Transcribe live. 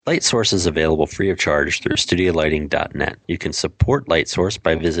LightSource is available free of charge through studiolighting.net. You can support LightSource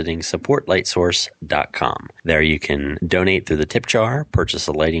by visiting supportlightsource.com. There you can donate through the tip jar, purchase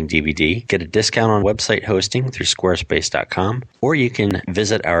a lighting DVD, get a discount on website hosting through squarespace.com, or you can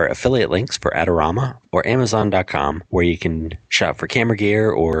visit our affiliate links for Adorama or Amazon.com, where you can shop for camera gear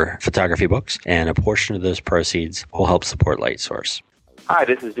or photography books, and a portion of those proceeds will help support LightSource. Hi,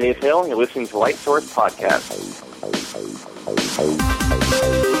 this is Dave Hill, and you're listening to LightSource Podcast.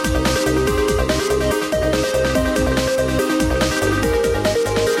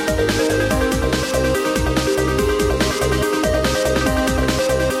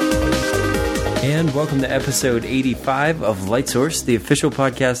 And welcome to episode 85 of LightSource, the official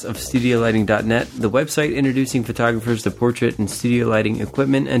podcast of StudioLighting.net, the website introducing photographers to portrait and studio lighting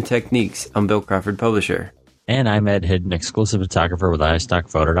equipment and techniques. I'm Bill Crawford, publisher. And I'm Ed Hidden, exclusive photographer with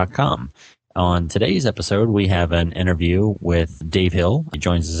iStockPhoto.com. On today's episode, we have an interview with Dave Hill. He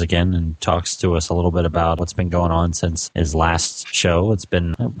joins us again and talks to us a little bit about what's been going on since his last show. It's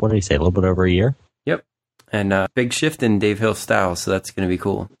been, what did he say, a little bit over a year? Yep. And a big shift in Dave Hill style, so that's going to be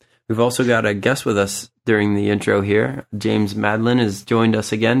cool. We've also got a guest with us during the intro here. James Madlin has joined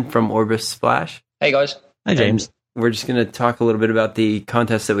us again from Orbis Splash. Hey, guys. Hi, James. And we're just going to talk a little bit about the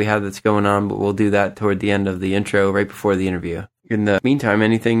contest that we have that's going on, but we'll do that toward the end of the intro, right before the interview. In the meantime,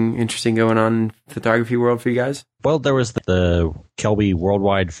 anything interesting going on in photography world for you guys? Well, there was the Kelby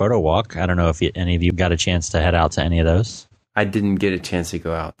Worldwide Photo Walk. I don't know if any of you got a chance to head out to any of those. I didn't get a chance to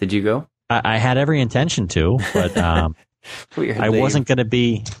go out. Did you go? I had every intention to, but I wasn't going to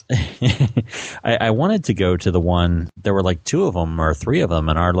be. I wanted to go to the one. There were like two of them or three of them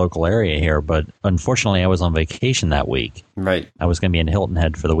in our local area here, but unfortunately, I was on vacation that week. Right. I was going to be in Hilton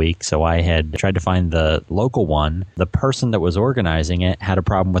Head for the week, so I had tried to find the local one. The person that was organizing it had a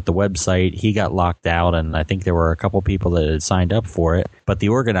problem with the website. He got locked out, and I think there were a couple people that had signed up for it, but the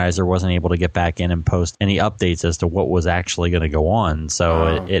organizer wasn't able to get back in and post any updates as to what was actually going to go on.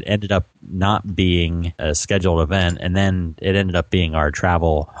 So it ended up not being a scheduled event, and then it ended up being our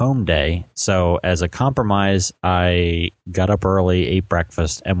travel home day. So as a compromise, I got up early, ate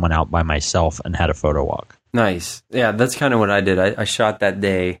breakfast, and went out by myself and had a photo walk. Nice. Yeah, that's kind of what I did. I shot that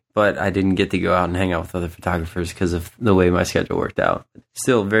day, but I didn't get to go out and hang out with other photographers because of the way my schedule worked out.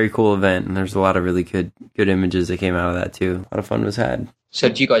 Still a very cool event, and there's a lot of really good images that came out of that too. A lot of fun was had. So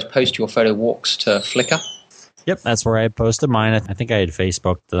do you guys post your photo walks to Flickr? Yep, that's where I posted mine. I think I had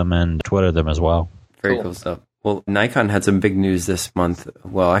Facebooked them and Twittered them as well. Very cool stuff. Well, Nikon had some big news this month.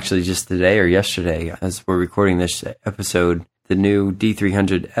 Well, actually just today or yesterday, as we're recording this episode. The new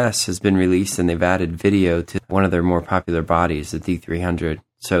D300S has been released, and they've added video to one of their more popular bodies, the D300.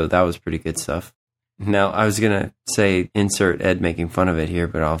 So that was pretty good stuff. Now, I was going to say insert Ed making fun of it here,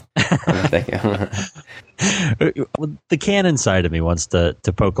 but I'll think. The Canon side of me wants to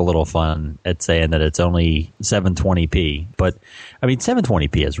poke a little fun at saying that it's only 720p. But, I mean,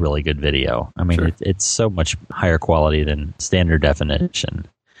 720p is really good video. I mean, Sure. It's so much higher quality than standard definition.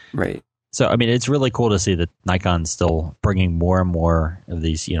 Right. So, I mean, it's really cool to see that Nikon's still bringing more and more of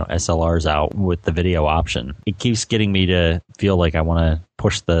these, SLRs out with the video option. It keeps getting me to feel like I want to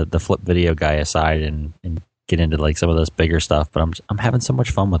push the flip video guy aside and get into like some of this bigger stuff. But I'm having so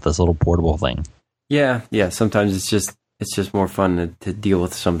much fun with this little portable thing. Yeah. Sometimes it's just more fun to deal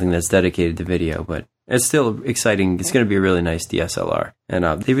with something that's dedicated to video, but it's still exciting. It's going to be a really nice DSLR. And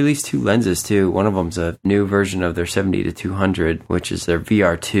they released two lenses, too. One of them's a new version of their 70-200, which is their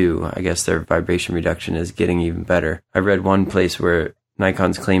VR2. I guess their vibration reduction is getting even better. I read one place where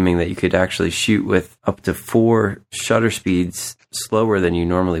Nikon's claiming that you could actually shoot with up to 4 shutter speeds slower than you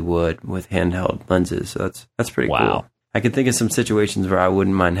normally would with handheld lenses. So that's pretty cool. I can think of some situations where I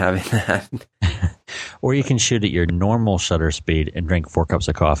wouldn't mind having that. Or you can shoot at your normal shutter speed and drink 4 cups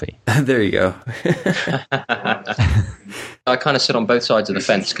of coffee. There you go. I kind of sit on both sides of the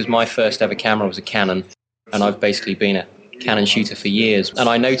fence because my first ever camera was a Canon, and I've basically been a Canon shooter for years. And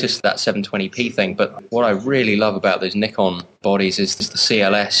I noticed that 720p thing, but what I really love about those Nikon bodies is the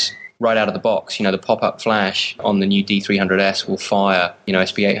CLS right out of the box. The pop-up flash on the new D300S will fire,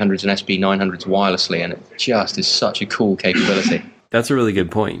 SB800s and SB900s wirelessly, and it just is such a cool capability. That's a really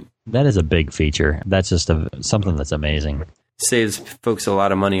good point. That is a big feature. That's just something that's amazing. Saves folks a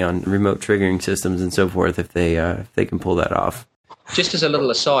lot of money on remote triggering systems and so forth if they can pull that off. Just as a little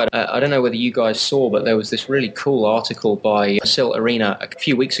aside, I don't know whether you guys saw, but there was this really cool article by Sil Arena a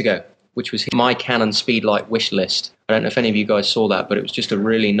few weeks ago, which was my Canon Speedlight wish list. I don't know if any of you guys saw that, but it was just a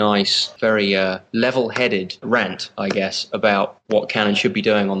really nice, very level-headed rant, I guess, about what Canon should be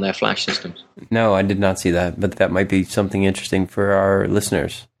doing on their flash systems. No, I did not see that, but that might be something interesting for our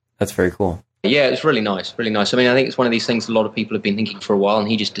listeners. That's very cool. Yeah, it's really nice, really nice. I mean, I think it's one of these things a lot of people have been thinking for a while, and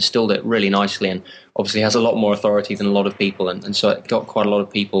he just distilled it really nicely and obviously has a lot more authority than a lot of people. And so it got quite a lot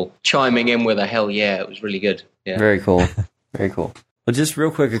of people chiming in with a hell yeah. It was really good. Yeah. Very cool. Very cool. Well, just real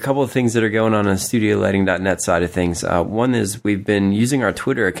quick, a couple of things that are going on the studiolighting.net side of things. One is we've been using our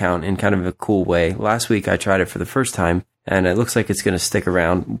Twitter account in kind of a cool way. Last week, I tried it for the first time, and it looks like it's going to stick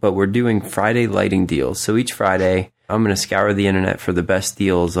around, but we're doing Friday lighting deals. So each Friday, I'm going to scour the internet for the best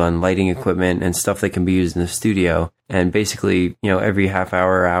deals on lighting equipment and stuff that can be used in the studio. And basically, every half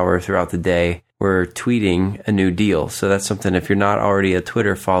hour or hour throughout the day, we're tweeting a new deal. So that's something, if you're not already a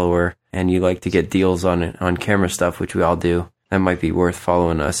Twitter follower and you like to get deals on camera stuff, which we all do, that might be worth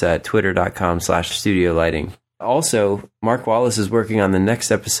following us at twitter.com/studio lighting. Also, Mark Wallace is working on the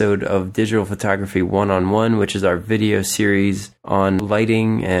next episode of Digital Photography 1-on-1, which is our video series on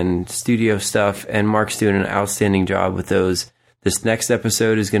lighting and studio stuff, and Mark's doing an outstanding job with those. This next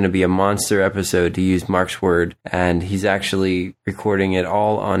episode is going to be a monster episode, to use Mark's word, and he's actually recording it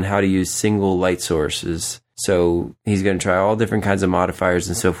all on how to use single light sources. So he's going to try all different kinds of modifiers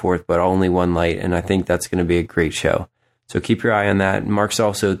and so forth, but only one light, and I think that's going to be a great show. So keep your eye on that. Mark's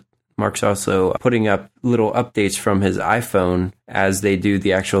also putting up little updates from his iPhone as they do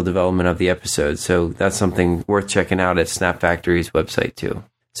the actual development of the episode. So that's something worth checking out at Snap Factory's website too.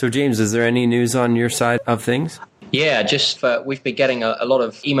 So James, is there any news on your side of things? Yeah, we've been getting a lot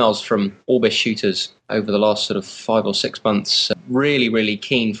of emails from Orbis shooters over the last sort of 5 or 6 months, really, really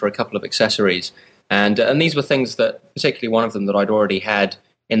keen for a couple of accessories. And these were things that, particularly one of them that I'd already had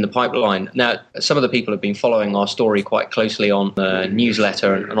in the pipeline. Now, some of the people have been following our story quite closely on the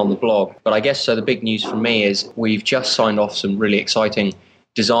newsletter and on the blog. But I guess so the big news from me is we've just signed off some really exciting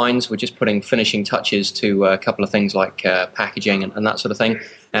designs. We're just putting finishing touches to a couple of things like packaging and that sort of thing.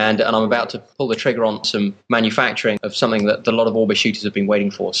 And I'm about to pull the trigger on some manufacturing of something that a lot of Orbis shooters have been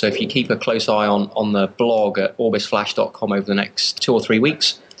waiting for. So if you keep a close eye on the blog at orbisflash.com over the next 2 or 3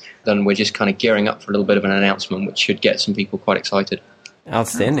 weeks, then we're just kind of gearing up for a little bit of an announcement, which should get some people quite excited.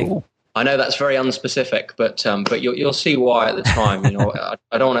 Outstanding. Cool. I know that's very unspecific, but you'll see why at the time.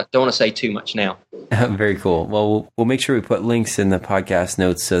 I don't want to say too much now. Very cool. Well, we'll make sure we put links in the podcast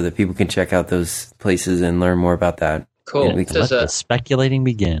notes so that people can check out those places and learn more about that. Cool. Let the speculating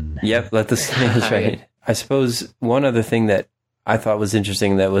begin. Yep, that's right. I suppose one other thing that I thought was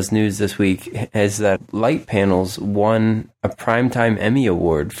interesting that was news this week is that Light Panels won a Primetime Emmy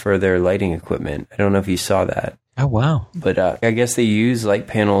Award for their lighting equipment. I don't know if you saw that. Oh, wow. But I guess they use Light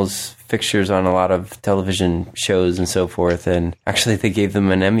Panels fixtures on a lot of television shows and so forth, and actually they gave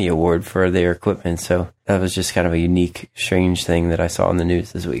them an Emmy Award for their equipment, so that was just kind of a unique, strange thing that I saw in the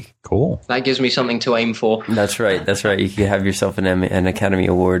news this week. Cool. That gives me something to aim for. That's right. You could have yourself an Academy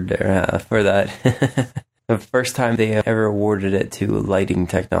Award there, for that. The first time they ever awarded it to a lighting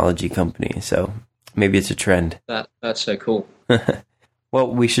technology company, so maybe it's a trend. That's so cool. Well,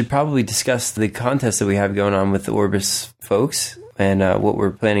 we should probably discuss the contest that we have going on with the Orbis folks and what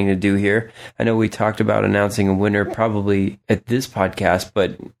we're planning to do here. I know we talked about announcing a winner probably at this podcast,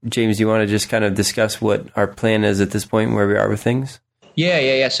 but James, you want to just kind of discuss what our plan is at this point and where we are with things?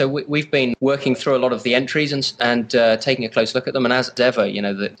 Yeah. So we've been working through a lot of the entries and taking a close look at them. And as ever,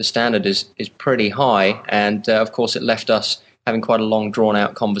 the standard is pretty high. And of course, it left us having quite a long,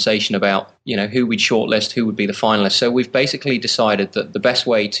 drawn-out conversation about, who we'd shortlist, who would be the finalists. So we've basically decided that the best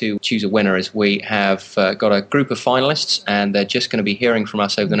way to choose a winner is we have got a group of finalists, and they're just going to be hearing from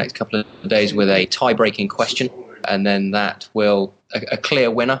us over the next couple of days with a tie-breaking question, and then that will a clear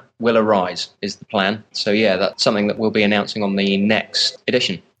winner will arise, is the plan. So yeah, that's something that we'll be announcing on the next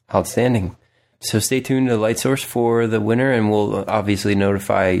edition. Outstanding. So stay tuned to Light Source for the winner, and we'll obviously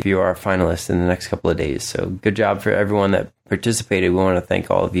notify if you are a finalist in the next couple of days. So good job for everyone that participated. We want to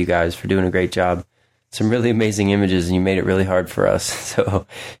thank all of you guys for doing a great job. Some really amazing images, and you made it really hard for us. So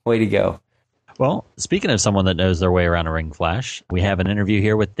way to go. Well, speaking of someone that knows their way around a ring flash, we have an interview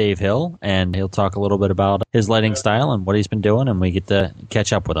here with Dave Hill, and he'll talk a little bit about his lighting style and what he's been doing, and we get to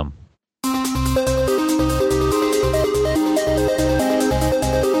catch up with him.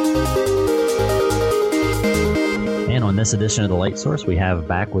 And on this edition of The Light Source, we have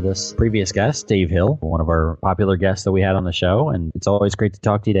back with us previous guest, Dave Hill, one of our popular guests that we had on the show. And it's always great to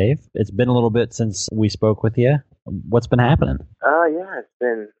talk to you, Dave. It's been a little bit since we spoke with you. What's been happening? Yeah, it's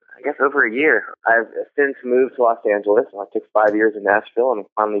been, I guess, over a year. I've since moved to Los Angeles. I took 5 years in Nashville, and I'm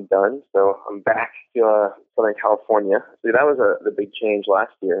finally done. So I'm back to Southern California. So that was the big change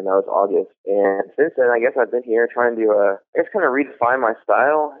last year, and that was August. And since then, I guess I've been here trying to, kind of redefine my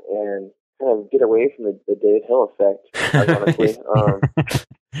style and kind of get away from the Dave Hill effect, ironically.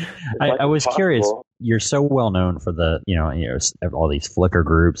 I was curious. you're so well known for all these Flickr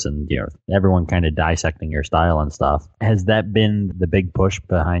groups and, everyone kind of dissecting your style and stuff. Has that been the big push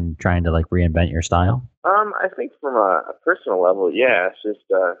behind trying to like reinvent your style? I think from a personal level, yeah, it's just,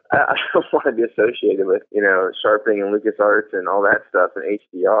 I don't want to be associated with, sharpening and LucasArts and all that stuff and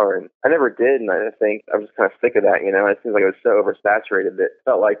HDR. And I never did. And I think I was just kind of sick of that, It seems like it was so oversaturated that it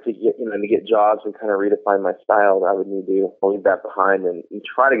felt like to get jobs and kind of redefine my style, that I would need to leave that behind and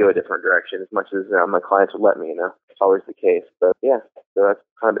try to go a different direction as much as my clients would let me, It's always the case. But yeah, so that's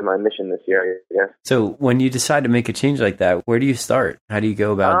kind of been my mission this year, I guess. So when you decide to make a change like that, where do you start? How do you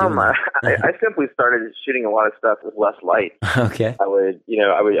go about doing that? I simply started shooting a lot of stuff with less light. Okay. I would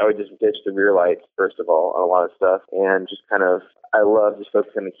just ditch the rear lights first of all on a lot of stuff, and just kind of, I love just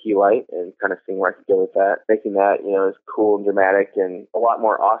focusing on the key light and kind of seeing where I could go with that, making that as cool and dramatic and a lot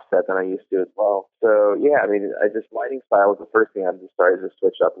more offset than I used to as well. So yeah, lighting style was the first thing I just started to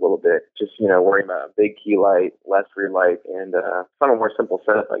switch up a little bit. Just worrying about a big key light, less rear light, and kind of more simple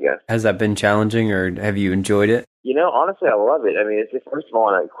setup, I guess. Has that been challenging, or have you enjoyed it? Honestly, I love it. It's just, first of all,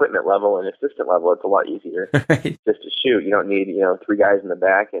 on an equipment level and assistant level, it's a lot easier Right. just to shoot. You don't need, 3 guys in the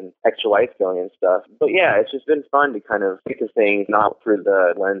back and extra lights going and stuff. But yeah, it's just been fun to kind of think of things not through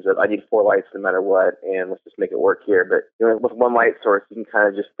the lens of I need 4 lights no matter what, and let's just make it work here. But with one light source, you can kind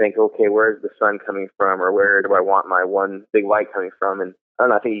of just think, okay, where's the sun coming from, or where do I want my one big light coming from? And I don't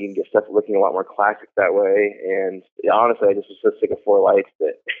know, I think you can get stuff looking a lot more classic that way. And honestly, I just was so sick of 4 lights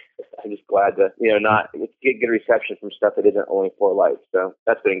that I'm just glad to, not get good reception from stuff that isn't only 4 lights. So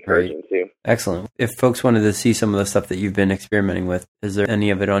that's been encouraging too. Excellent. If folks wanted to see some of the stuff that you've been experimenting with, is there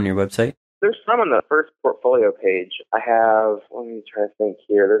any of it on your website? There's some on the first portfolio page. I have, let me try to think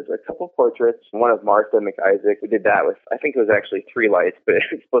here. There's a couple portraits. One of Martha McIsaac. We did that with, I think it was actually 3 lights, but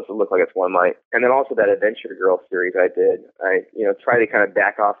it's supposed to look like it's 1 light. And then also that Adventure Girl series I did. I, try to kind of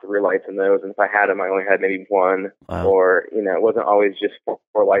back off the rear lights in those. And if I had them, I only had maybe 1. Wow. Or, it wasn't always just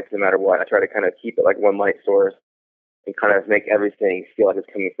 4 lights no matter what. I try to kind of keep it like 1 light source and kind of make everything feel like it's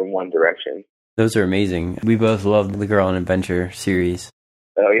coming from one direction. Those are amazing. We both love the Girl on Adventure series.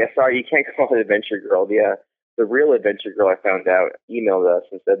 Oh, yeah, sorry, you can't call it Adventure Girl. The real Adventure Girl, I found out, emailed us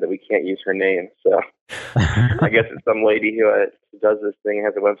and said that we can't use her name. So I guess it's some lady who does this thing and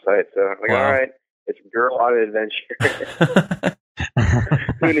has a website. So I'm like, wow. All right, it's Girl on an Adventure.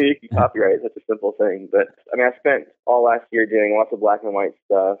 Who knew you could copyright such a simple thing? But, I spent all last year doing lots of black and white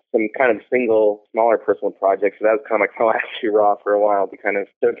stuff, some kind of single, smaller personal projects. So that was kind of like my last hurrah for a while to kind of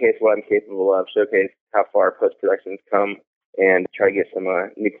showcase what I'm capable of, showcase how far post-production's come, and try to get some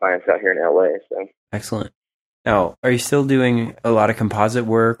new clients out here in LA. So excellent. Now, are you still doing a lot of composite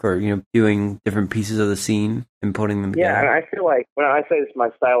work, or doing different pieces of the scene and putting them together? Yeah, and I feel like when I say this, my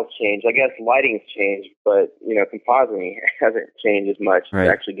style's changed. I guess lighting's changed, but compositing hasn't changed as much. Right.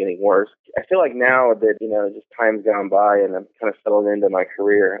 It's actually getting worse. I feel like now that just time's gone by and I'm kind of settled into my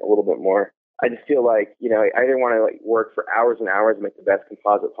career a little bit more, I just feel like I either want to work for hours and hours and make the best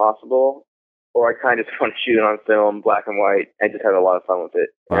composite possible, or I kind of just want to shoot it on film, black and white, and just have a lot of fun with it.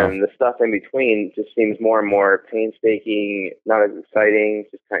 Wow. And the stuff in between just seems more and more painstaking, not as exciting,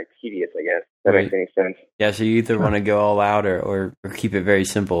 just kind of tedious, I guess. That makes any sense. Yeah, so you either want to go all out or keep it very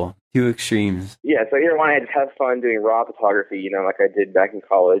simple. 2 extremes. Yeah, so either want to just have fun doing raw photography, like I did back in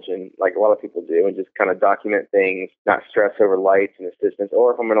college and like a lot of people do, and just kind of document things, not stress over lights and assistance,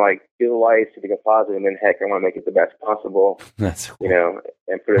 or if I'm going to do the lights, do the composite, and then heck, I want to make it the best possible. That's cool.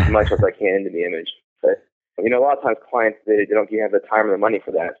 And put as much as I can into the image. But a lot of times clients, they don't have the time or the money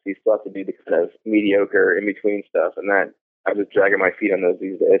for that, so you still have to do the kind of mediocre in-between stuff, and that, I'm just dragging my feet on those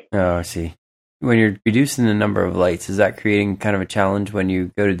these days. Oh, I see. When you're reducing the number of lights, is that creating kind of a challenge when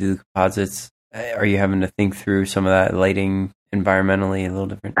you go to do the composites? Are you having to think through some of that lighting environmentally a little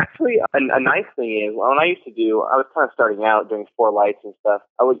different? Actually, a nice thing is, when I was kind of starting out doing 4 lights and stuff,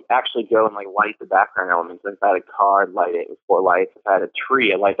 I would actually go and light the background elements. If I had a car, I'd light it with 4 lights. If I had a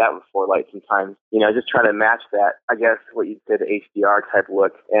tree, I'd light that with 4 lights sometimes. Just try to match that, I guess, what you said, HDR type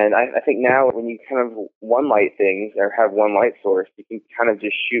look. And I think now when you kind of one light things or have 1 light source, you can kind of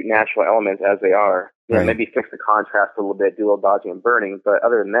just shoot natural elements as they are. Right. Maybe fix the contrast a little bit, do a little dodging and burning, but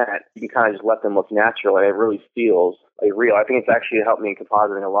other than that, you can kind of just let them look natural, and it really feels like real. I think it's actually helped me in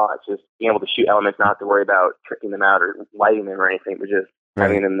compositing a lot, just being able to shoot elements, not to worry about tricking them out or lighting them or anything, but just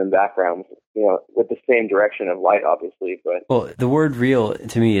having them in the background, with the same direction of light, obviously. But well, the word real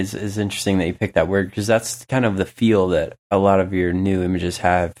to me is interesting that you picked that word, because that's kind of the feel that a lot of your new images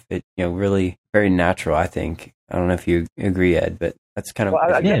have. It, really very natural, I think. I don't know if you agree, Ed, but That's kind of Well,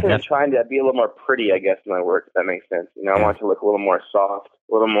 I guess I'm that's- trying to be a little more pretty, I guess, in my work, if that makes sense. You know, I want it to look a little more soft,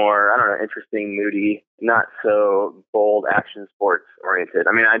 a little more, I don't know, interesting, moody, not so bold action sports oriented.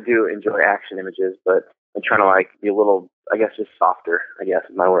 I mean, I do enjoy action images, but I'm trying to like be a little, I guess, just softer, I guess,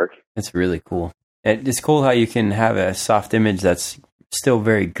 in my work. It's really cool. It's cool how you can have a soft image that's still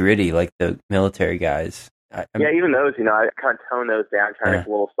very gritty, like the military guys. Yeah, even those, you know, I kind of tone those down, trying to make it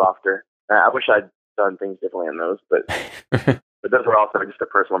a little softer. I wish I'd done things differently on those, but but those were also just a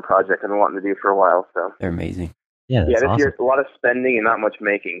personal project I've been wanting to do for a while. So they're amazing. Yeah, this awesome. year it's a lot of spending and not much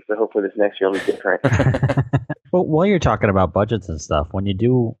making. So hopefully this next year will be different. Well, while you're talking about budgets and stuff, when you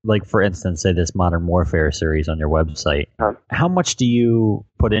do, like, for instance, say this Modern Warfare series on your website, how much do you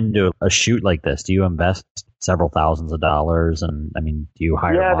put into a shoot like this? Do you invest several thousands of dollars? And, I mean, do you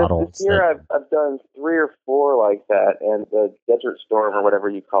hire models? This year I've done 3 or 4 like that, and the Desert Storm or whatever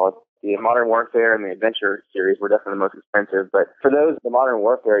you call it, the Modern Warfare and the Adventure series were definitely the most expensive. But for those, the Modern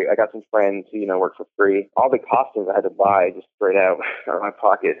Warfare, I got some friends who, you know, work for free. All the costumes I had to buy just straight out of my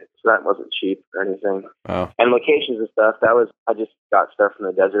pocket. So that wasn't cheap or anything. Wow. And locations and stuff, I just got stuff from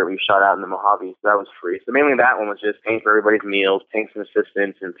the desert. We shot out in the Mojave, so that was free. So mainly that one was just paying for everybody's meals, paying some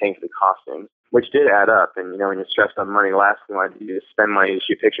assistants, and paying for the costumes, which did add up. And, you know, when you're stressed on money, the last thing you want to do is spend money to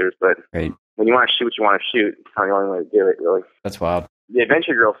shoot pictures. But when you want to shoot what you want to shoot, it's kind of the only way to do it, really. That's wild. The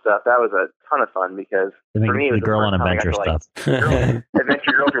Adventure Girl stuff, that was a ton of fun because for me, it was the girl on adventure stuff.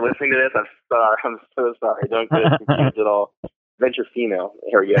 Adventure Girl, if you're listening to this, I'm sorry. I'm so sorry. Don't get it confused at all. Adventure Female.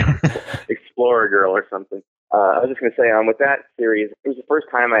 There we go. Explorer Girl or something. I was just going to say, with that series, it was the first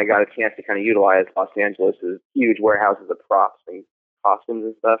time I got a chance to kind of utilize Los Angeles' huge warehouses of props and costumes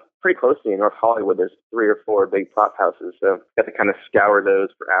and stuff. Pretty close to me in North Hollywood, there's 3 or 4 big prop houses, so I got to kind of scour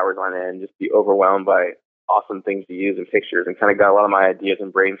those for hours on end, just be overwhelmed by awesome things to use in pictures, and kind of got a lot of my ideas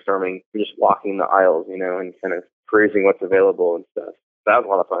and brainstorming from just walking the aisles, you know, and kind of perusing what's available and stuff. That was a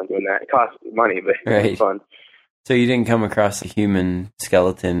lot of fun doing that. It cost money, but it was fun. So you didn't come across a human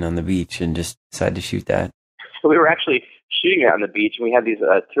skeleton on the beach and just decide to shoot that? So we were actually shooting it on the beach, and we had these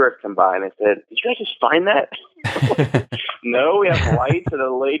tourists come by, and I said, "Did you guys just find that?" No, we have lights and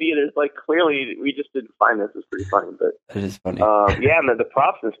a lady, and it's like, clearly we just didn't find this. It's pretty funny, but that is funny. Yeah, and the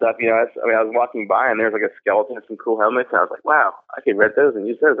props and stuff, you know, I was walking by, and there's like a skeleton and some cool helmets, and I was like, wow, I could rent those and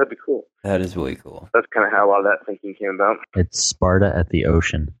use those. That'd be cool. That is really cool. That's kind of how a lot of that thinking came about. It's Sparta at the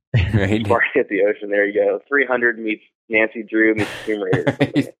ocean. Right? Sparta at the ocean. There you go. 300 meets Nancy Drew meets Tomb Raider.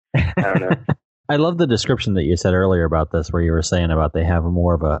 Right. I don't know. I love the description that you said earlier about this, where you were saying about they have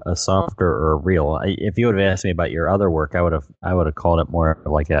more of a softer or a real. If you would have asked me about your other work, I would have called it more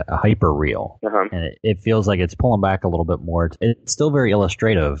like a hyper real, and it feels like it's pulling back a little bit more. It's still very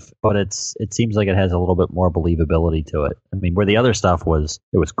illustrative, but it seems like it has a little bit more believability to it. I mean, where the other stuff was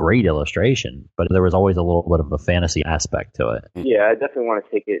great illustration, but there was always a little bit of a fantasy aspect to it. Yeah, I definitely want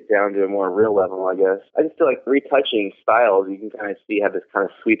to take it down to a more real level, I guess. I just feel like retouching styles, you can kind of see how this kind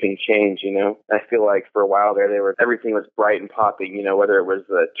of sweeping change, you know. I feel like for a while there, everything was bright and popping, you know, whether it was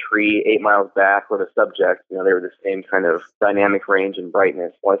the tree 8 miles back or the subject, you know, they were the same kind of dynamic range and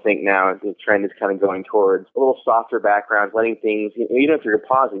brightness. Well, I think now the trend is kind of going towards a little softer backgrounds, letting things, even if you're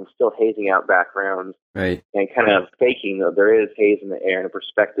pausing, still hazing out backgrounds. Right. And kind of faking that there is haze in the air and a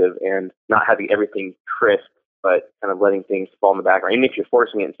perspective, and not having everything crisp, but kind of letting things fall in the background. Even if you're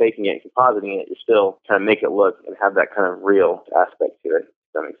forcing it and faking it and compositing it, you still kind of make it look and have that kind of real aspect to it.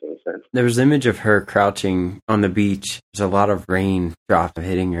 That makes any sense. There was an image of her crouching on the beach. There's a lot of rain drops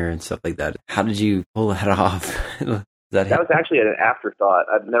hitting her and stuff like that. How did you pull that off? That was actually an afterthought.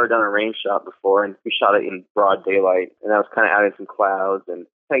 I've never done a rain shot before, and we shot it in broad daylight, and I was kind of adding some clouds and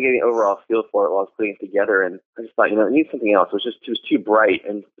kind of getting an overall feel for it while I was putting it together. And I just thought, you know, it needs something else. It was too bright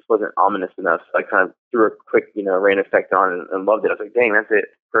and just wasn't ominous enough. So I kind of threw a quick, you know, rain effect on and loved it. I was like, dang, that's it.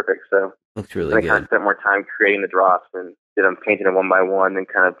 Perfect. So looks really good. I kind of spent more time creating the drops and did them painting them one by one, and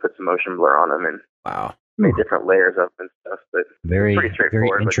kind of put some motion blur on them and made different layers of them and stuff. But very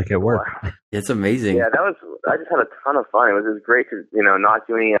intricate work. It's amazing. Yeah, I just had a ton of fun. It was great to, you know, not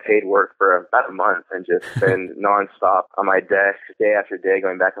do any paid work for about a month and just spend nonstop on my desk day after day,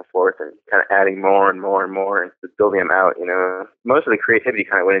 going back and forth and kind of adding more and more and more and just building them out, you know. Most of the creativity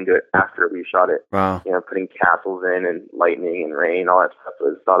kind of went into it after we shot it. Wow. You know, putting castles in and lightning and rain, all that stuff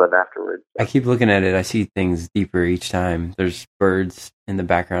was thought of afterwards. I keep looking at it. I see things deeper each time. There's birds in the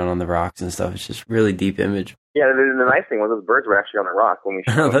background on the rocks and stuff. It's just really deep image. Yeah, the nice thing was those birds were actually on the rock when we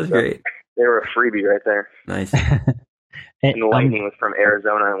shot them. That's great. They were a freebie right there. Nice. And the lightning was from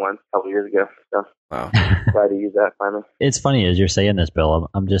Arizona once a couple years ago. So wow. Glad to use that finally. It's funny as you're saying this, Bill.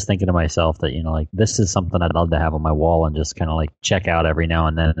 I'm just thinking to myself that, you know, like, this is something I'd love to have on my wall and just kind of like check out every now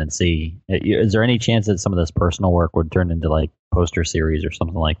and then and see. Is there any chance that some of this personal work would turn into like poster series or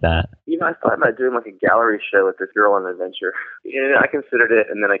something like that. I thought about doing like a gallery show with this girl on an adventure. I considered it,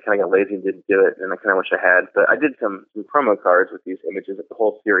 and then I kind of got lazy and didn't do it, and I kind of wish I had. But I did some promo cards with these images of the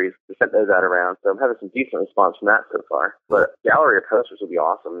whole series. I sent those out around, so I'm having some decent response from that so far. But gallery of posters would be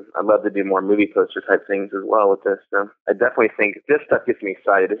awesome. I'd love to do more movie poster type things as well with this. So I definitely think this stuff gets me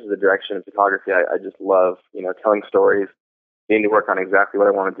excited. This is the direction of photography I just love. Telling stories, getting to work on exactly what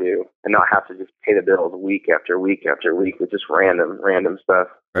I want to do, and not have to just pay the bills week after week after week with just random stuff.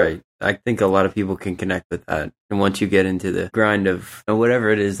 Right. I think a lot of people can connect with that. And once you get into the grind of whatever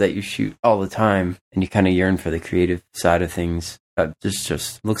it is that you shoot all the time, and you kind of yearn for the creative side of things, this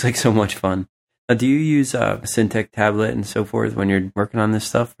just looks like so much fun. Do you use a Syntec tablet and so forth when you're working on this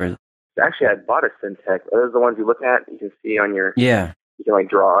stuff? Or? Actually, I bought a Syntec. Those are the ones you look at. You can see on your... Yeah. You can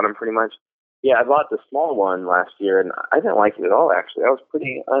draw on them pretty much. Yeah, I bought the small one last year, and I didn't like it at all, actually. I was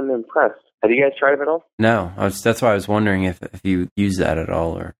pretty unimpressed. Have you guys tried it at all? No. That's why I was wondering if you use that at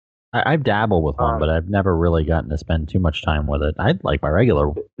all. Or I've dabbled with one, but I've never really gotten to spend too much time with it. I like my regular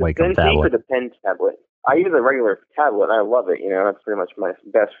Wacom tablet. The pen tablet. I use a regular tablet, and I love it. That's pretty much my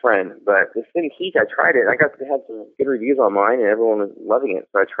best friend. But the Cintiq, I tried it. They had some good reviews online, and everyone was loving it.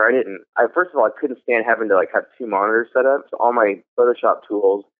 So I tried it, and first of all, I couldn't stand having to have two monitors set up. So all my Photoshop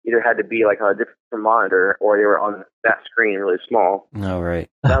tools either had to be on a different monitor, or they were on that screen really small. Oh, right.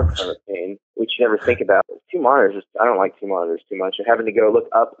 That was kind of a pain, which you never think about. Two monitors, I don't like two monitors too much. And having to go look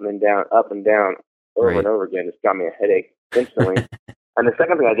up and then down, up and down, over and over again, just got me a headache instantly. And the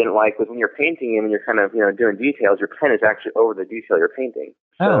second thing I didn't like was when you're painting and you're kind of, doing details, your pen is actually over the detail you're painting.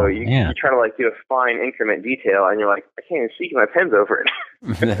 So you try to do a fine increment detail, and you're like, I can't even see my pen's over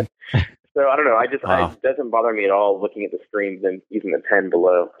it. So I don't know. It doesn't bother me at all looking at the screen than using the pen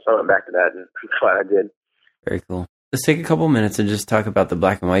below. So I went back to that, and I'm glad I did. Very cool. Let's take a couple minutes and just talk about the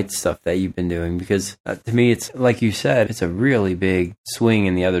black and white stuff that you've been doing, because to me, it's like you said, it's a really big swing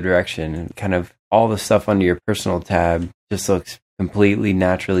in the other direction, and kind of all the stuff under your personal tab just looks completely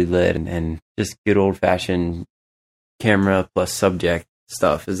naturally lit and just good old fashioned camera plus subject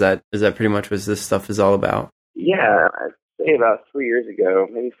stuff. Is that pretty much what this stuff is all about? Yeah, I'd say about 3 years ago,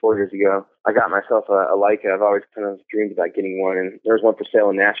 maybe 4 years ago, I got myself a Leica. I've always kind of dreamed about getting one, and there was one for sale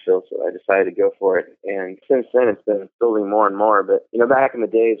in Nashville, so I decided to go for it. And since then, it's been building more and more. But back in the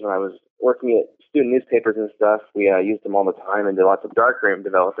days when I was working at student newspapers and stuff, we used them all the time and did lots of darkroom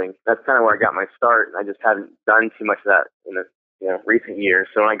developing. That's kind of where I got my start, and I just hadn't done too much of that in the recent years.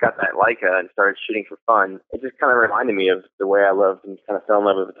 So when I got that Leica and started shooting for fun, it just kind of reminded me of the way I loved and kind of fell in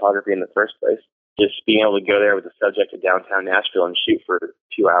love with photography in the first place. Just being able to go there with the subject of downtown Nashville and shoot for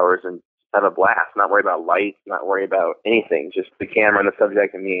 2 hours and have a blast, not worry about lights, not worry about anything, just the camera and the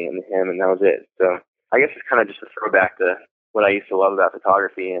subject and me and him, and that was it. So I guess it's kind of just a throwback to what I used to love about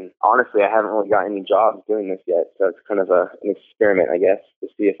photography. And honestly, I haven't really got any jobs doing this yet, so it's kind of an experiment, I guess, to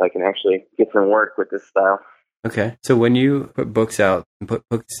see if I can actually get some work with this style. Okay. So when you put books out and put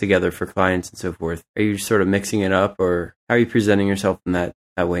books together for clients and so forth, are you sort of mixing it up, or how are you presenting yourself in that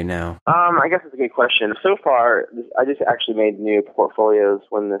way now? I guess it's a good question. So far, I just actually made new portfolios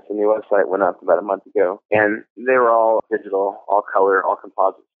when this new website went up about a month ago, and they were all digital, all color, all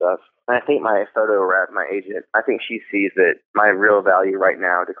composite stuff. And I think my photo rep, my agent, I think she sees that my real value right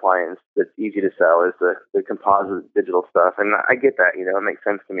now to clients that's easy to sell is the composite digital stuff. And I get that, it makes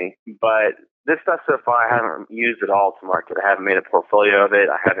sense to me. But this stuff so far I haven't used at all to market. I haven't made a portfolio of it.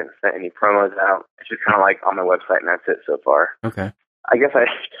 I haven't sent any promos out. It's just kind of on my website, and that's it so far. Okay. I guess I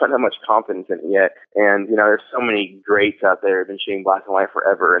don't have much confidence in it yet. And, there's so many greats out there who've been shooting black and white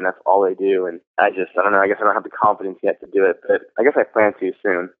forever, and that's all they do. And I don't know. I guess I don't have the confidence yet to do it, but I guess I plan to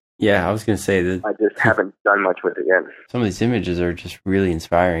soon. Yeah, I was going to say that. I just haven't done much with it yet. Some of these images are just really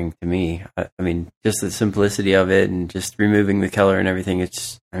inspiring to me. I mean, just the simplicity of it and just removing the color and everything.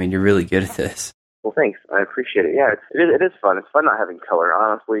 You're really good at this. Well, thanks. I appreciate it. Yeah, it is fun. It's fun not having color.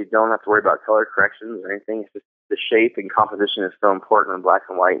 Honestly, you don't have to worry about color corrections or anything. It's just the shape and composition is so important in black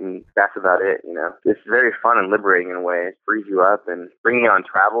and white, and that's about it, It's very fun and liberating in a way. It frees you up, and bringing it on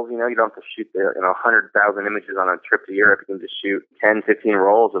travels, you don't have to shoot 100,000 images on a trip to Europe. You can just shoot 10, 15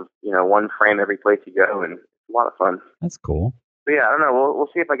 rolls of, one frame every place you go, and it's a lot of fun. That's cool. But yeah, I don't know.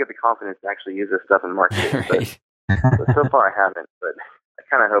 We'll see if I get the confidence to actually use this stuff and market it. Right. But so far I haven't, but I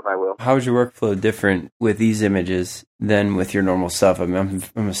kind of hope I will. How is your workflow different with these images than with your normal stuff? I mean,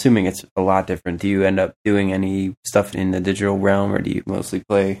 I'm assuming it's a lot different. Do you end up doing any stuff in the digital realm, or do you mostly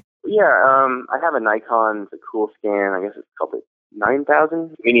play? Yeah, I have a Nikon, it's a cool scan. I guess it's called the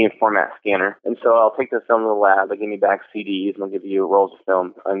 9000 medium format scanner. And so I'll take the film to the lab. They give me back CDs, and they'll give you rolls of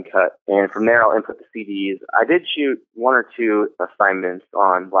film uncut. And from there, I'll input the CDs. I did shoot 1 or 2 assignments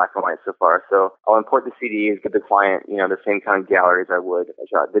on black and white so far. So I'll import the CDs, give the client, the same kind of galleries I would if I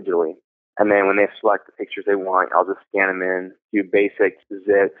shot digitally. And then when they select the pictures they want, I'll just scan them in, do basic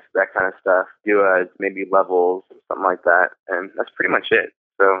zips, that kind of stuff, do maybe levels, something like that. And that's pretty much it.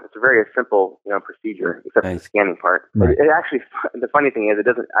 So it's a very simple, procedure, except for the scanning part. Right. It actually, the funny thing is,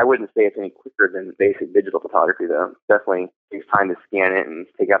 I wouldn't say it's any quicker than basic digital photography, though. Definitely takes time to scan it and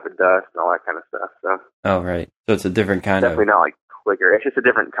take out the dust and all that kind of stuff. So. Oh, right. So it's a different kind definitely not like quicker. It's just a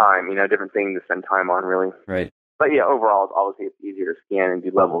different time, different thing to spend time on, really. Right. But yeah, overall, obviously it's easier to scan and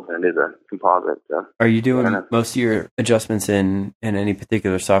do levels than it is a composite. So. Are you doing most of your adjustments in any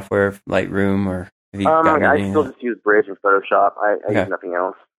particular software, Lightroom, or have you I still just use Bridge and Photoshop. I use nothing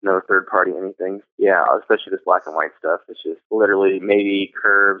else. No third-party anything. Yeah, especially this black and white stuff. It's just literally maybe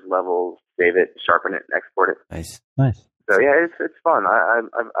curves, levels, save it, sharpen it, export it. Nice. So yeah, it's fun. I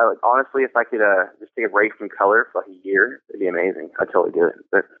honestly, if I could just take a break from color for like a year, it'd be amazing. I'd totally do it.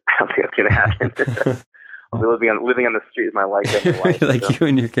 But I don't think that's gonna happen. living on the street is my life. Like so. You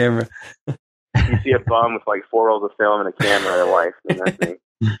and your camera. You see a bum with like 4 rolls of film and a camera, their life, and that's me.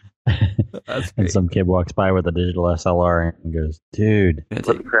 That's and some kid walks by with a digital SLR and goes, "Dude,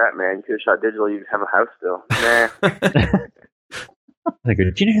 what crap, man! You could have shot digital. You'd have a house still." Nah. I go,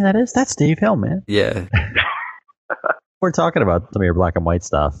 "Do you know who that is? That's Steve Hill, man." Yeah. We're talking about some of your black and white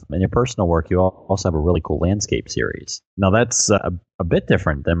stuff. In your personal work, you also have a really cool landscape series. Now, that's a bit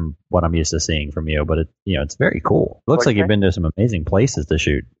different than what I'm used to seeing from you, but it's very cool. It looks like you've been to some amazing places to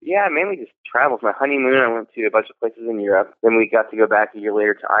shoot. Yeah, mainly just travels. My honeymoon, I went to a bunch of places in Europe. Then we got to go back a year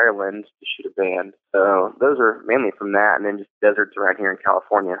later to Ireland to shoot a band. So those are mainly from that, and then just deserts around here in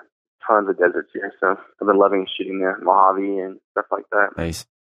California. Tons of deserts here. So I've been loving shooting the Mojave and stuff like that. Nice.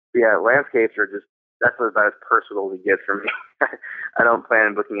 Yeah, landscapes are just, that's about as personal as it gets for me. I don't plan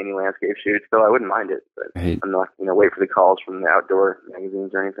on booking any landscape shoots, so I wouldn't mind it. But right. I'm not, wait for the calls from the outdoor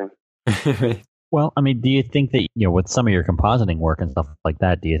magazines or anything. Well, I mean, do you think that, with some of your compositing work and stuff like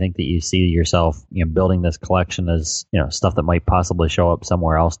that, do you think that you see yourself, building this collection as, stuff that might possibly show up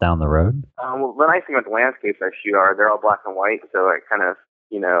somewhere else down the road? Well, the nice thing about the landscapes I shoot they're all black and white, so I kind of,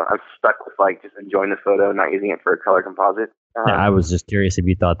 I'm stuck with just enjoying the photo, not using it for a color composite. Yeah, I was just curious if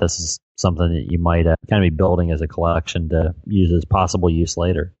you thought this is something that you might kind of be building as a collection to use as possible use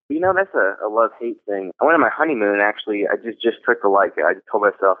later. That's a love-hate thing. I went on my honeymoon, and actually, I just took I just told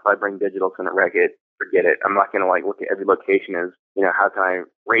myself, if I bring digital, it's going to wreck it. Forget it. I'm not going to look at every location as, how can I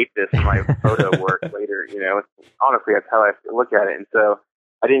rate this in my photo work later? Honestly, that's how I look at it. And so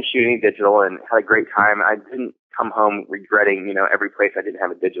I didn't shoot any digital and had a great time. I didn't come home regretting, every place I didn't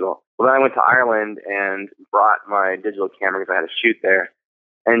have a digital. Well, then I went to Ireland and brought my digital camera because I had to shoot there.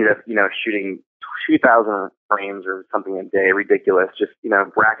 I ended up, shooting 2,000 frames or something a day, ridiculous, just,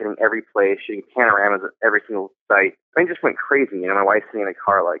 bracketing every place, shooting panoramas at every single site. I just went crazy, my wife's sitting in the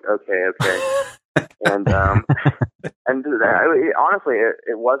car like, okay. And, honestly,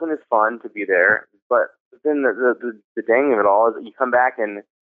 it wasn't as fun to be there, but then the dang of it all is that you come back and,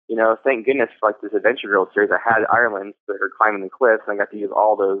 thank goodness for this Adventure Girl series. I had Ireland, so they were climbing the cliffs, and I got to use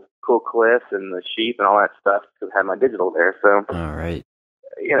all those cool cliffs and the sheep and all that stuff because I had my digital there. So, all right.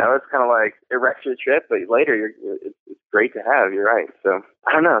 It's kind of it wrecks your trip, but later it's great to have. You're right. So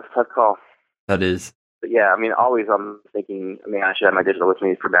I don't know. It's a tough call. That is. But yeah, always I'm thinking, I should have my digital with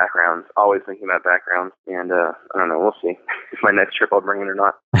me for backgrounds. Always thinking about backgrounds. And I don't know. We'll see if my next trip I'll bring it or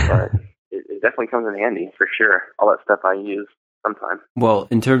not. But it definitely comes in handy for sure. All that stuff I use sometime. Well,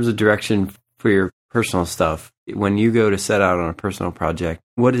 in terms of direction for your personal stuff, when you go to set out on a personal project,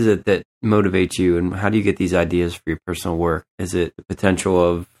 what is it that motivates you, and how do you get these ideas for your personal work? Is it the potential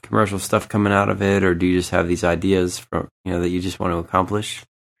of commercial stuff coming out of it, or do you just have these ideas from that you just want to accomplish?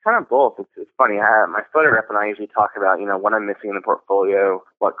 Kind of both. It's funny. My photo rep and I usually talk about what I'm missing in the portfolio,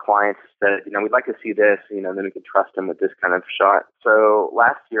 what clients said, we'd like to see this, then we can trust them with this kind of shot. So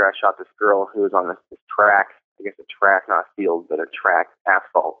last year I shot this girl who was on this track. I guess a track, not a field, but a track,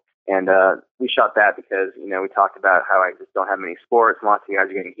 asphalt. And we shot that because, we talked about how I just don't have many sports. Lots of guys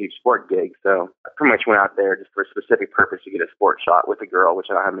are getting huge sport gigs. So I pretty much went out there just for a specific purpose to get a sport shot with a girl, which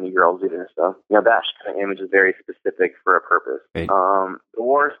I don't have many girls either. So, that kind of image is very specific for a purpose. Right. The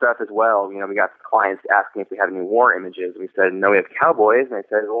war stuff as well. We got clients asking if we have any war images. We said, no, we have cowboys. And I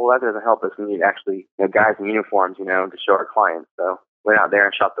said, well, that doesn't help us. We need actually guys in uniforms, to show our clients. So went out there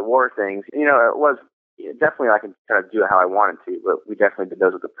and shot the war things. It was definitely I can kind of do it how I wanted to, but we definitely did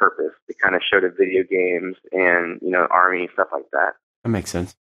those with a purpose to kind of show the video games and, Army, stuff like that. That makes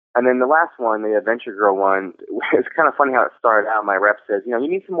sense. And then the last one, the Adventure Girl one, it's kind of funny how it started out. My rep says, you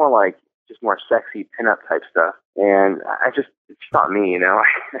need some more like, just more sexy pinup type stuff. And it's not me,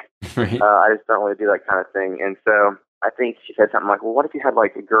 Right. I just don't really do that kind of thing. And so I think she said something like, well, what if you had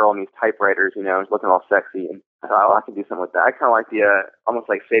like a girl in these typewriters, looking all sexy? And I thought, I could do something with that. I kind of like the, almost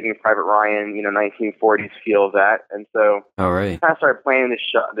like Saving Private Ryan, 1940s feel of that. And so All right. I kind of started planning this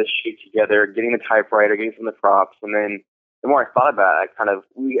shoot together, getting the typewriter, getting some of the props. And then the more I thought about it,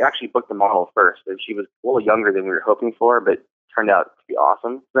 we actually booked the model first. And she was a little younger than we were hoping for, but turned out to be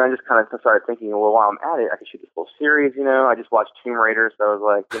awesome. Then I just kind of started thinking, well, while I'm at it, I could shoot this whole series, I just watched Tomb Raider, so I was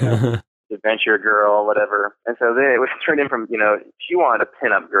like, Adventure Girl, whatever. And so then it was turned in from, she wanted a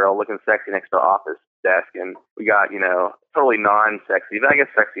pinup girl looking sexy next to her office desk, and we got, totally non-sexy, but I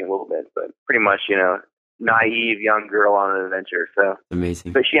guess sexy a little bit, but pretty much, naive young girl on an adventure. So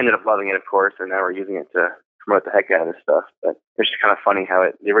Amazing. But she ended up loving it, of course, and now we're using it to promote the heck out of this stuff. But it's just kind of funny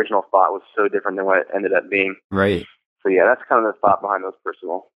how the original thought was so different than what it ended up being. Right. So yeah, that's kind of the thought behind those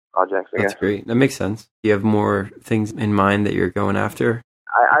personal projects, I guess. That's great. That makes sense. Do you have more things in mind that you're going after?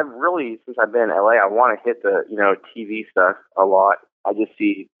 I've really, since I've been in LA, I want to hit the, TV stuff a lot. I just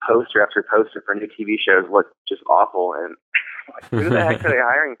see poster after poster for new TV shows look just awful. And like, who the heck are they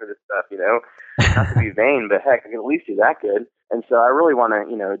hiring for this stuff, Not to be vain, but heck, I can at least do that good. And so I really want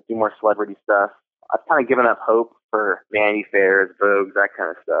to, do more celebrity stuff. I've kind of given up hope for Vanity Fairs, Vogue, that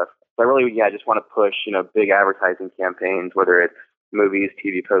kind of stuff. So I really, I just want to push, big advertising campaigns, whether it's movies,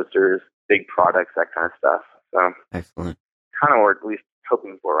 TV posters, big products, that kind of stuff. So Excellent. Kind of what we're at least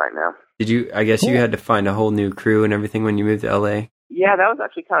hoping for right now. I guess you had to find a whole new crew and everything when you moved to LA? Yeah, that was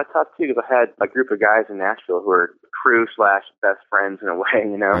actually kind of tough too, because I had a group of guys in Nashville who were crew/best friends in a way,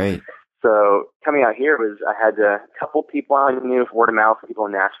 Right. So coming out here I had a couple people I knew, word of mouth, people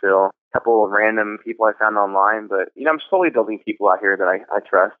in Nashville, a couple of random people I found online, but I'm slowly building people out here that I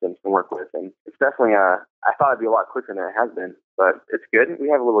trust and can work with, and it's definitely I thought it'd be a lot quicker than it has been, but it's good. We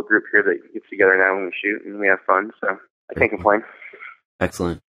have a little group here that gets together now when we shoot, and we have fun, so I can't complain.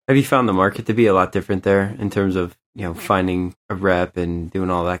 Excellent. Have you found the market to be a lot different there in terms of finding a rep and doing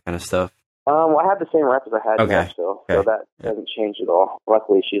all that kind of stuff? Well, I have the same rep as I had in Nashville, so that hasn't changed at all.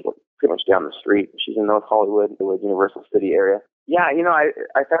 Luckily, she's pretty much down the street. She's in North Hollywood, the Universal City area. Yeah,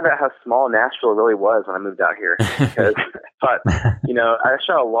 I found out how small Nashville really was when I moved out here. Because I thought, I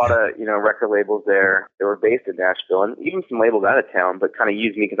shot a lot of, record labels there that were based in Nashville, and even some labels out of town, but kind of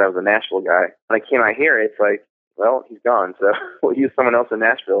used me because I was a Nashville guy. When I came out here, it's like, well, he's gone, so we'll use someone else in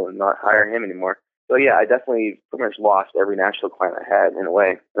Nashville and not hire him anymore. So yeah, I definitely pretty much lost every Nashville client I had in a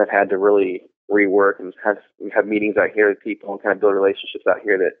way. And I've had to really rework and have meetings out here with people and kind of build relationships out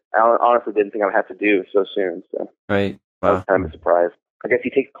here that I honestly didn't think I would have to do so soon. So right. Wow. That was kind of a surprise. I guess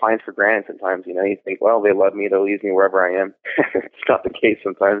you take clients for granted sometimes, you think, well, they love me, they'll use me wherever I am. It's not the case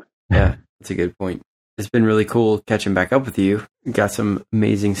sometimes. Yeah, that's a good point. It's been really cool catching back up with you. Got some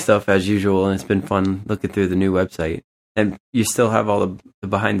amazing stuff as usual, and it's been fun looking through the new website. And you still have all the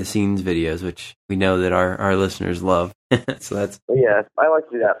behind-the-scenes videos, which we know that our listeners love. So that's... Yeah, I like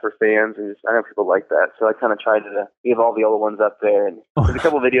to do that for fans, and I know people like that. So I kind of tried to leave all the other ones up there. And there's a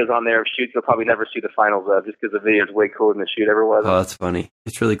couple of videos on there of shoots you'll probably never see the finals of, just because the video is way cooler than the shoot ever was. Oh, that's funny.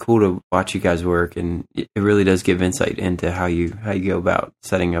 It's really cool to watch you guys work, and it really does give insight into how you go about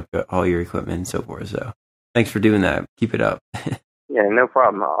setting up all your equipment and so forth. So thanks for doing that. Keep it up. Yeah, no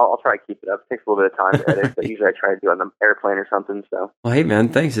problem. I'll try to keep it up. It takes a little bit of time to edit, but usually I try to do it on the airplane or something. So. Well, hey, man,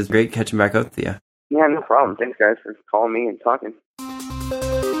 thanks. It's great catching back up with you. Yeah, no problem. Thanks, guys, for calling me and talking.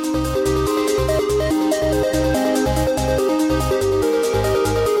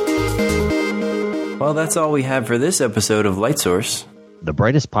 Well, that's all we have for this episode of Light Source, the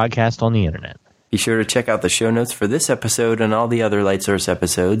brightest podcast on the internet. Be sure to check out the show notes for this episode and all the other Light Source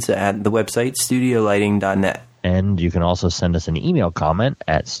episodes at the website studiolighting.net. And you can also send us an email comment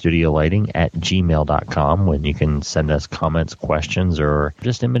at studiolighting@gmail.com when you can send us comments, questions, or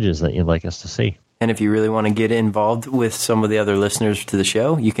just images that you'd like us to see. And if you really want to get involved with some of the other listeners to the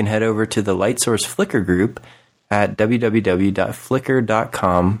show, you can head over to the Light Source Flickr group at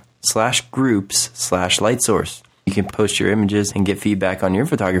www.flickr.com/groups/lightsource. You can post your images and get feedback on your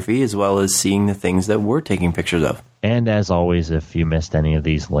photography, as well as seeing the things that we're taking pictures of. And as always, if you missed any of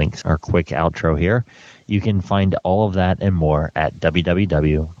these links, our quick outro here, you can find all of that and more at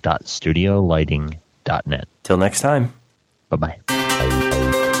www.studiolighting.net. Till next time. Bye-bye.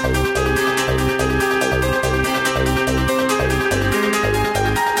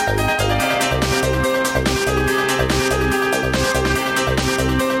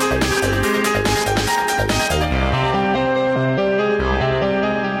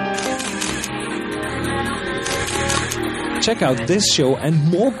 Check out this show and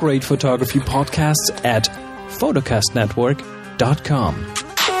more great photography podcasts at photocastnetwork.com.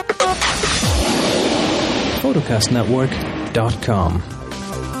 photocastnetwork.com